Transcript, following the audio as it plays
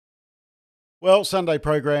Well, Sunday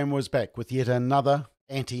program was back with yet another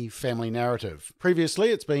anti-family narrative. Previously,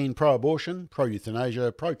 it's been pro-abortion,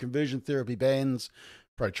 pro-euthanasia, pro-conversion therapy bans,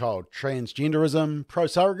 pro-child transgenderism,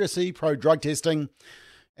 pro-surrogacy, pro-drug testing,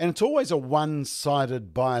 and it's always a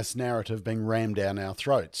one-sided biased narrative being rammed down our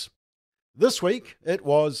throats. This week, it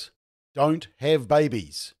was don't have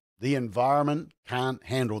babies. The environment can't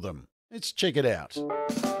handle them. Let's check it out.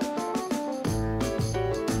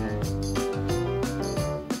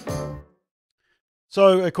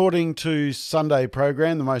 So, according to Sunday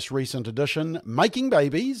program, the most recent edition, making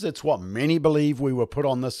babies, it's what many believe we were put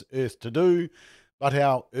on this earth to do, but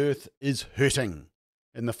our earth is hurting.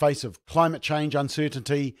 In the face of climate change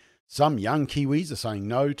uncertainty, some young Kiwis are saying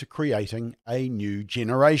no to creating a new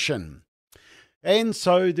generation. And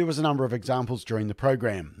so there was a number of examples during the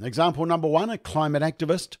program. Example number one, a climate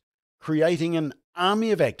activist creating an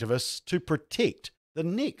army of activists to protect the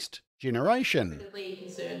next generation. Particularly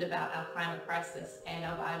concerned about our climate crisis and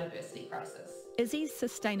our biodiversity crisis. Izzy's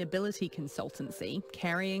sustainability consultancy,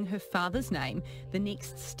 carrying her father's name, the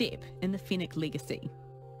next step in the Fenwick legacy.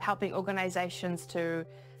 Helping organisations to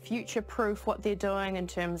future-proof what they're doing in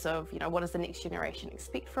terms of, what does the next generation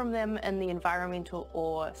expect from them in the environmental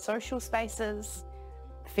or social spaces.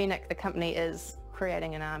 Fenwick, the company, is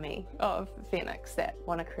creating an army of Fenwicks that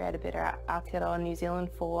want to create a better Aotearoa in New Zealand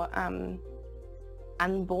for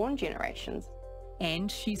unborn generations.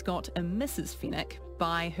 And she's got a Mrs. Fenwick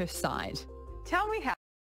by her side. Tell me how.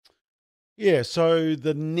 Yeah, so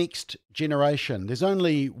the next generation. There's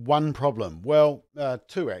only one problem. Well,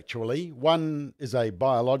 two actually. One is a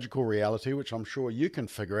biological reality, which I'm sure you can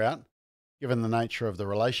figure out, given the nature of the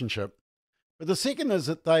relationship. But the second is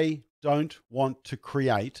that they don't want to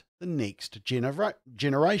create the next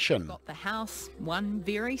generation. Got the house, one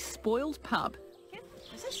very spoiled pub.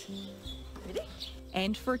 Ready?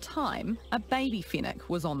 And for a time, a baby Fenwick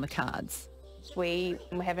was on the cards. We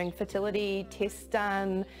were having fertility tests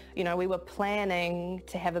done, we were planning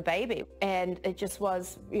to have a baby, and it just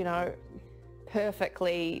was,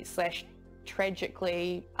 perfectly /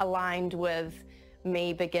 tragically aligned with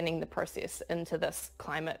me beginning the process into this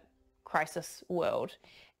climate crisis world.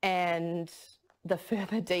 And the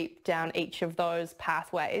further deep down each of those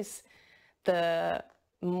pathways, the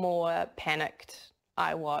more panicked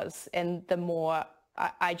I was, and the more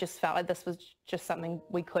I just felt like this was just something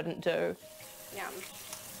we couldn't do. Yeah,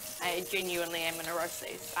 I genuinely am going to roast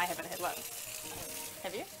these. I haven't had one.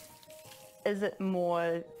 Have you? Is it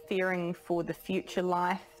more fearing for the future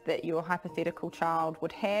life that your hypothetical child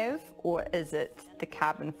would have, or is it the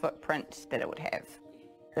carbon footprint that it would have?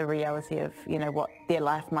 The reality of, what their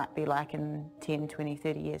life might be like in 10, 20,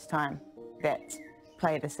 30 years' time. That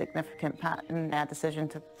played a significant part in our decision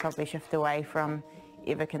to probably shift away from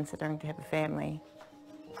ever considering to have a family.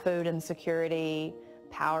 Food insecurity,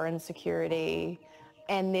 power insecurity,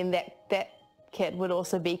 and then that kid would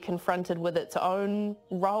also be confronted with its own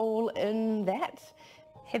role in that.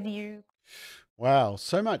 Have you? Wow,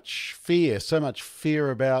 so much fear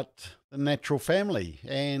about the natural family,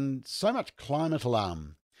 and so much climate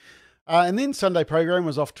alarm. And then Sunday program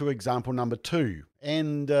was off to example number two,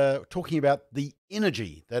 and talking about the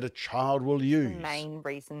energy that a child will use. The main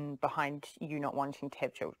reason behind you not wanting to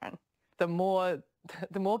have children. The more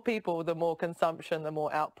people, the more consumption, the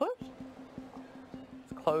more output.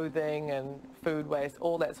 It's clothing and food waste,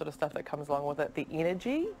 all that sort of stuff that comes along with it. The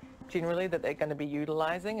energy, generally, that they're going to be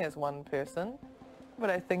utilising as one person.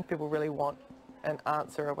 But I think people really want an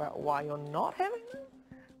answer about why you're not having them.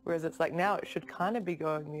 Whereas it's like now it should kind of be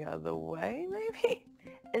going the other way, maybe.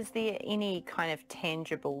 Is there any kind of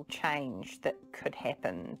tangible change that could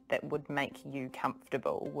happen that would make you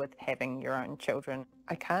comfortable with having your own children?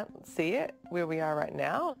 I can't see it where we are right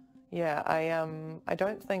now. Yeah, I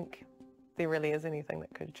don't think there really is anything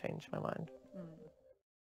that could change my mind.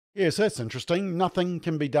 Yes, that's interesting. Nothing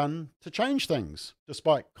can be done to change things,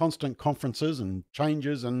 despite constant conferences and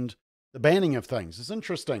changes and the banning of things. It's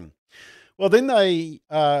interesting. Well, then they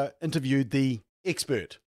interviewed the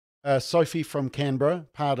expert, Sophie from Canberra,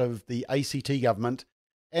 part of the ACT government,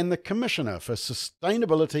 and the Commissioner for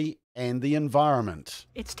Sustainability and the Environment.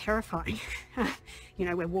 It's terrifying.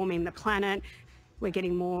 We're warming the planet, we're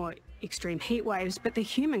getting more extreme heat waves, but the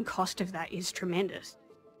human cost of that is tremendous.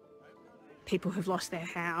 People who've lost their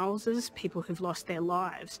houses, people who've lost their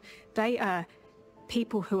lives. They are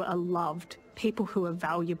people who are loved, people who are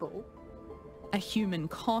valuable. A human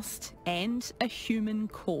cost and a human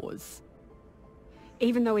cause.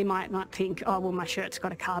 Even though we might not think, oh, well, my shirt's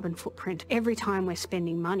got a carbon footprint, every time we're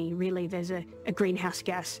spending money, really, there's a greenhouse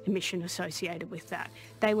gas emission associated with that.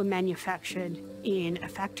 They were manufactured in a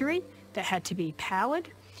factory that had to be powered,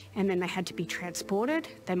 and then they had to be transported.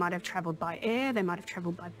 They might have travelled by air, they might have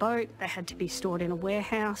travelled by boat, they had to be stored in a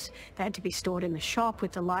warehouse, they had to be stored in the shop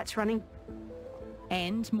with the lights running.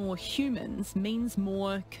 And more humans means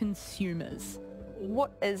more consumers.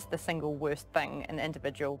 What is the single worst thing an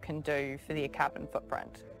individual can do for their carbon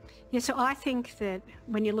footprint? Yeah, so I think that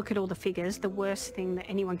when you look at all the figures, the worst thing that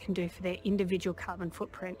anyone can do for their individual carbon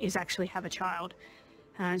footprint is actually have a child.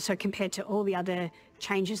 So compared to all the other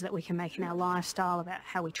changes that we can make in our lifestyle about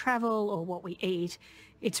how we travel or what we eat,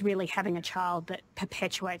 it's really having a child that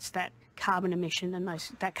perpetuates that carbon emission and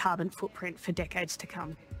that carbon footprint for decades to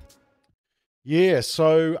come. Yeah,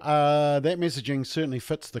 so that messaging certainly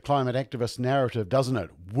fits the climate activist narrative, doesn't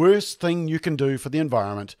it? Worst thing you can do for the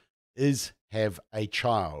environment is have a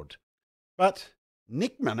child. But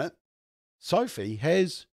next minute, Sophie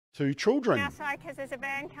has 2 children. Outside because there's a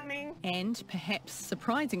van coming. And perhaps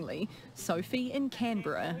surprisingly, Sophie in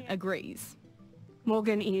Canberra agrees.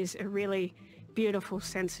 Morgan is a really beautiful,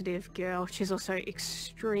 sensitive girl. She's also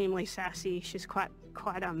extremely sassy. She's quite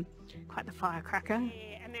the firecracker.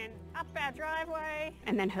 Yeah, and then up our driveway.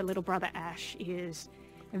 And then her little brother Ash is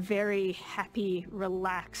a very happy,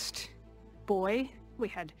 relaxed boy.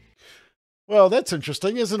 Well, that's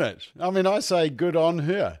interesting, isn't it? I mean, I say good on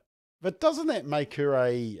her. But doesn't that make her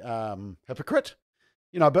a hypocrite?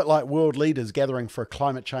 You know, a bit like world leaders gathering for a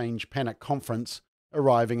climate change panic conference,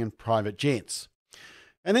 arriving in private jets.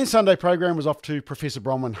 And then Sunday program was off to Professor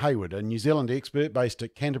Bronwyn Hayward, a New Zealand expert based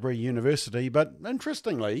at Canterbury University. But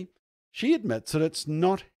interestingly, she admits that it's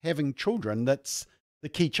not having children that's the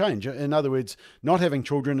key change. In other words, not having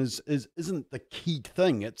children isn't the key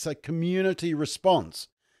thing. It's a community response.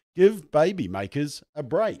 Give baby makers a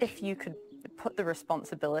break. If you could put the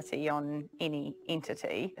responsibility on any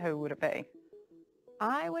entity, who would it be?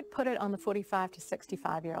 I would put it on the 45 to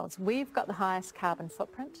 65-year-olds. We've got the highest carbon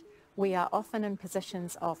footprint. We are often in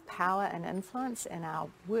positions of power and influence in our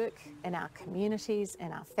work, in our communities,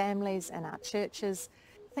 in our families, in our churches.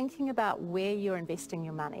 Thinking about where you're investing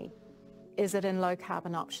your money. Is it in low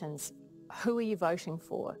carbon options? Who are you voting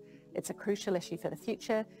for? It's a crucial issue for the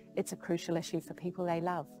future. It's a crucial issue for people they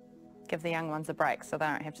love. Give the young ones a break so they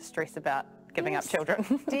don't have to stress about giving up children.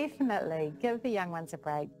 Definitely. Give the young ones a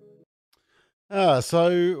break.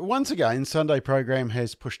 So once again, Sunday program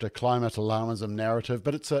has pushed a climate alarmism narrative,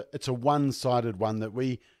 but it's a one-sided one that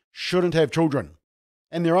we shouldn't have children.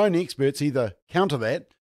 And their own experts either counter that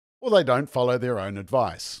or they don't follow their own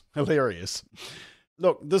advice. Hilarious.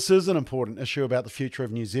 Look, this is an important issue about the future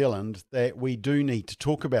of New Zealand that we do need to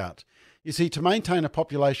talk about. You see, to maintain a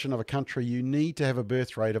population of a country, you need to have a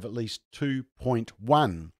birth rate of at least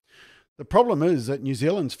 2.1. The problem is that New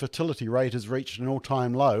Zealand's fertility rate has reached an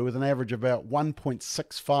all-time low with an average of about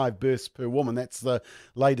 1.65 births per woman. That's the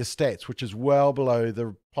latest stats, which is well below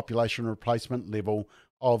the population replacement level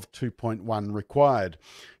of 2.1 required.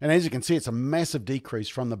 And as you can see, it's a massive decrease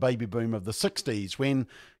from the baby boom of the 60s when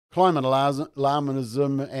climate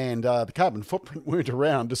alarmism and the carbon footprint weren't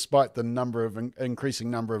around despite the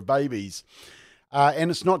increasing number of babies.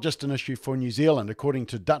 And it's not just an issue for New Zealand. According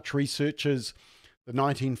to Dutch researchers, the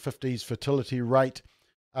 1950s fertility rate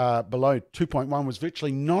below 2.1 was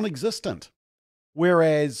virtually non-existent.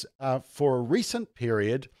 Whereas for a recent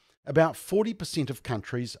period, about 40% of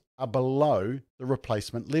countries are below the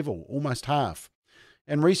replacement level, almost half.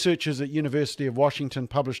 And researchers at University of Washington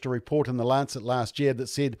published a report in The Lancet last year that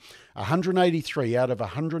said 183 out of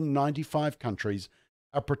 195 countries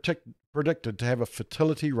are predicted to have a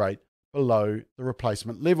fertility rate below the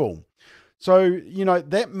replacement level. So, you know,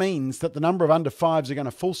 that means that the number of under 5s are going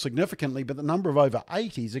to fall significantly, but the number of over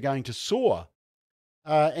 80s are going to soar.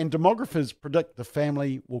 And demographers predict the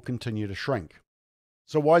family will continue to shrink.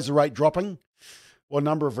 So why is the rate dropping? Well, a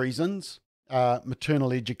number of reasons.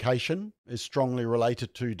 Maternal education is strongly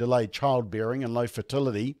related to delayed childbearing and low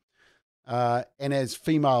fertility. And as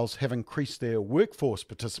females have increased their workforce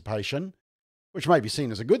participation, which may be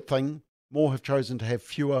seen as a good thing, more have chosen to have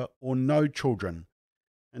fewer or no children.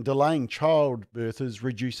 And delaying childbirth is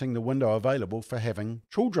reducing the window available for having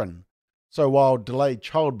children. So while delayed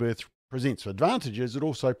childbirth presents advantages, it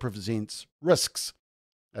also presents risks,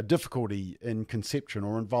 a difficulty in conception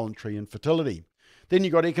or involuntary infertility. Then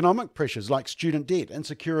you've got economic pressures like student debt,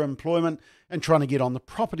 insecure employment, and trying to get on the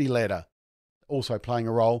property ladder, also playing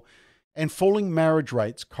a role. And falling marriage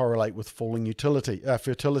rates correlate with falling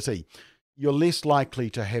fertility. You're less likely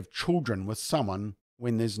to have children with someone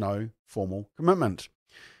when there's no formal commitment.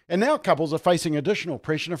 And now couples are facing additional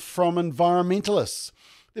pressure from environmentalists.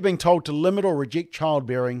 They're being told to limit or reject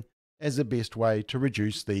childbearing as the best way to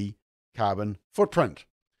reduce the carbon footprint.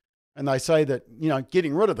 And they say that, you know,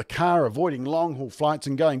 getting rid of the car, avoiding long-haul flights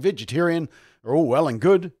and going vegetarian are all well and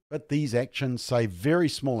good, but these actions save very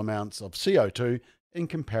small amounts of CO2 in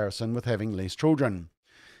comparison with having less children.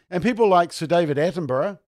 And people like Sir David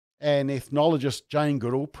Attenborough and ethnologist Jane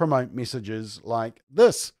Goodall promote messages like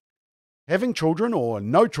this. Having children or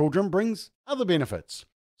no children brings other benefits.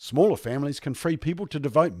 Smaller families can free people to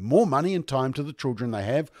devote more money and time to the children they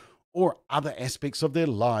have or other aspects of their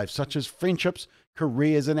lives, such as friendships,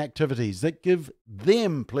 careers and activities that give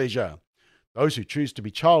them pleasure. Those who choose to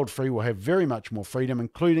be child-free will have very much more freedom,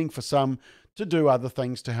 including for some to do other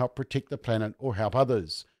things to help protect the planet or help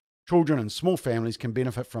others. Children and small families can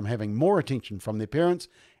benefit from having more attention from their parents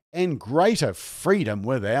and greater freedom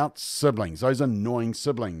without siblings, those annoying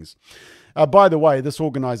siblings. By the way, this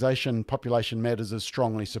organisation, Population Matters, is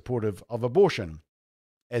strongly supportive of abortion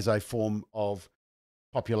as a form of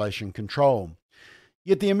population control.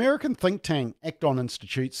 Yet the American think tank Acton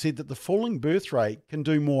Institute said that the falling birth rate can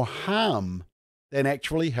do more harm than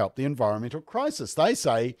actually help the environmental crisis. They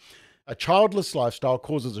say a childless lifestyle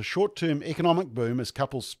causes a short-term economic boom as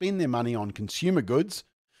couples spend their money on consumer goods.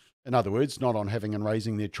 In other words, not on having and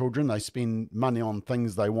raising their children. They spend money on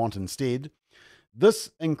things they want instead.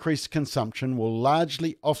 This increased consumption will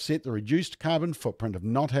largely offset the reduced carbon footprint of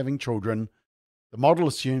not having children. The model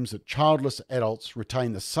assumes that childless adults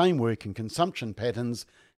retain the same work and consumption patterns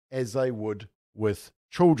as they would with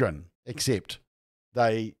children, except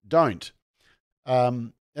they don't.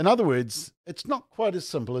 In other words, it's not quite as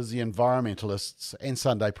simple as the environmentalists and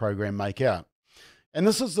Sunday program make out. And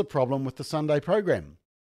this is the problem with the Sunday program.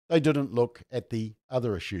 They didn't look at the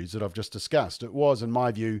other issues that I've just discussed. It was, in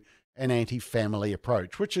my view, an anti-family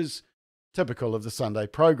approach, which is typical of the Sunday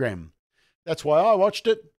program. That's why I watched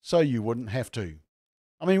it, so you wouldn't have to.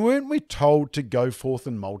 I mean, weren't we told to go forth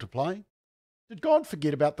and multiply? Did God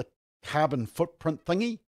forget about the carbon footprint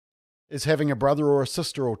thingy? Is having a brother or a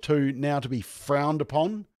sister or two now to be frowned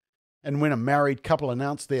upon? And when a married couple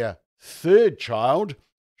announce their third child,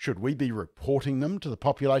 should we be reporting them to the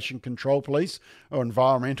population control police or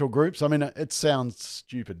environmental groups? I mean, it sounds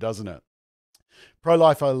stupid, doesn't it?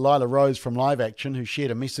 Pro-lifer Lila Rose from Live Action, who shared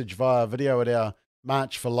a message via video at our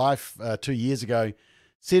March for Life 2 years ago,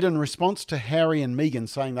 said in response to Harry and Meghan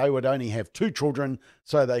saying they would only have 2 children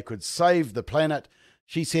so they could save the planet,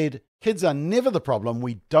 she said, "Kids are never the problem.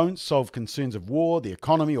 We don't solve concerns of war, the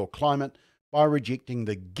economy or climate by rejecting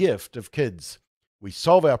the gift of kids. We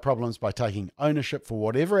solve our problems by taking ownership for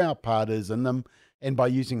whatever our part is in them and by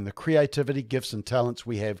using the creativity, gifts and talents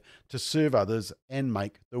we have to serve others and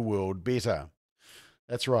make the world better."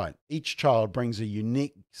 That's right. Each child brings a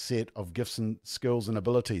unique set of gifts and skills and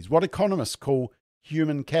abilities, what economists call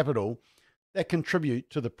human capital, that contribute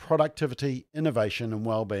to the productivity, innovation and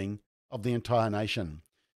well-being of the entire nation.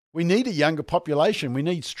 We need a younger population. We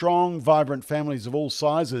need strong, vibrant families of all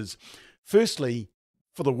sizes. Firstly,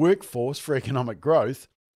 for the workforce, for economic growth.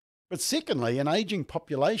 But secondly, an ageing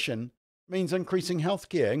population means increasing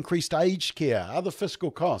healthcare, increased aged care, other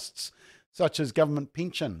fiscal costs, such as government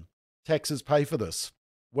pension. Taxes pay for this.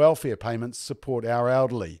 Welfare payments support our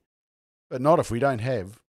elderly. But not if we don't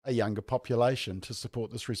have a younger population to support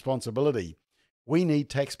this responsibility. We need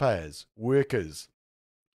taxpayers, workers.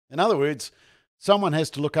 In other words, someone has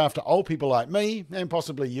to look after old people like me and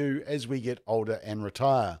possibly you as we get older and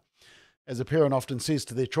retire. As a parent often says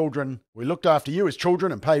to their children, we looked after you as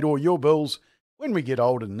children and paid all your bills. When we get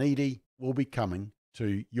old and needy, we'll be coming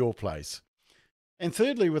to your place. And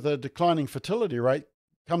thirdly, with a declining fertility rate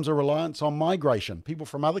comes a reliance on migration, people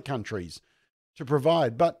from other countries to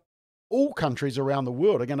provide. But all countries around the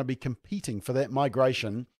world are going to be competing for that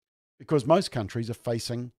migration because most countries are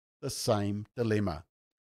facing the same dilemma.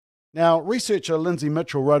 Now, researcher Lindsay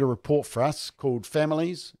Mitchell wrote a report for us called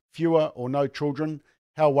Families, Fewer or No Children,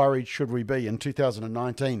 How Worried Should We Be in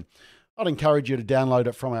 2019. I'd encourage you to download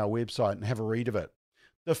it from our website and have a read of it.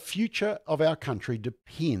 The future of our country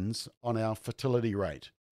depends on our fertility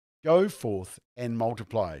rate. Go forth and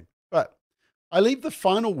multiply. But I leave the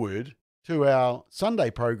final word to our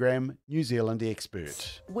Sunday program, New Zealand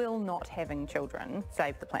Expert. Will not having children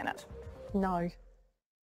save the planet? No.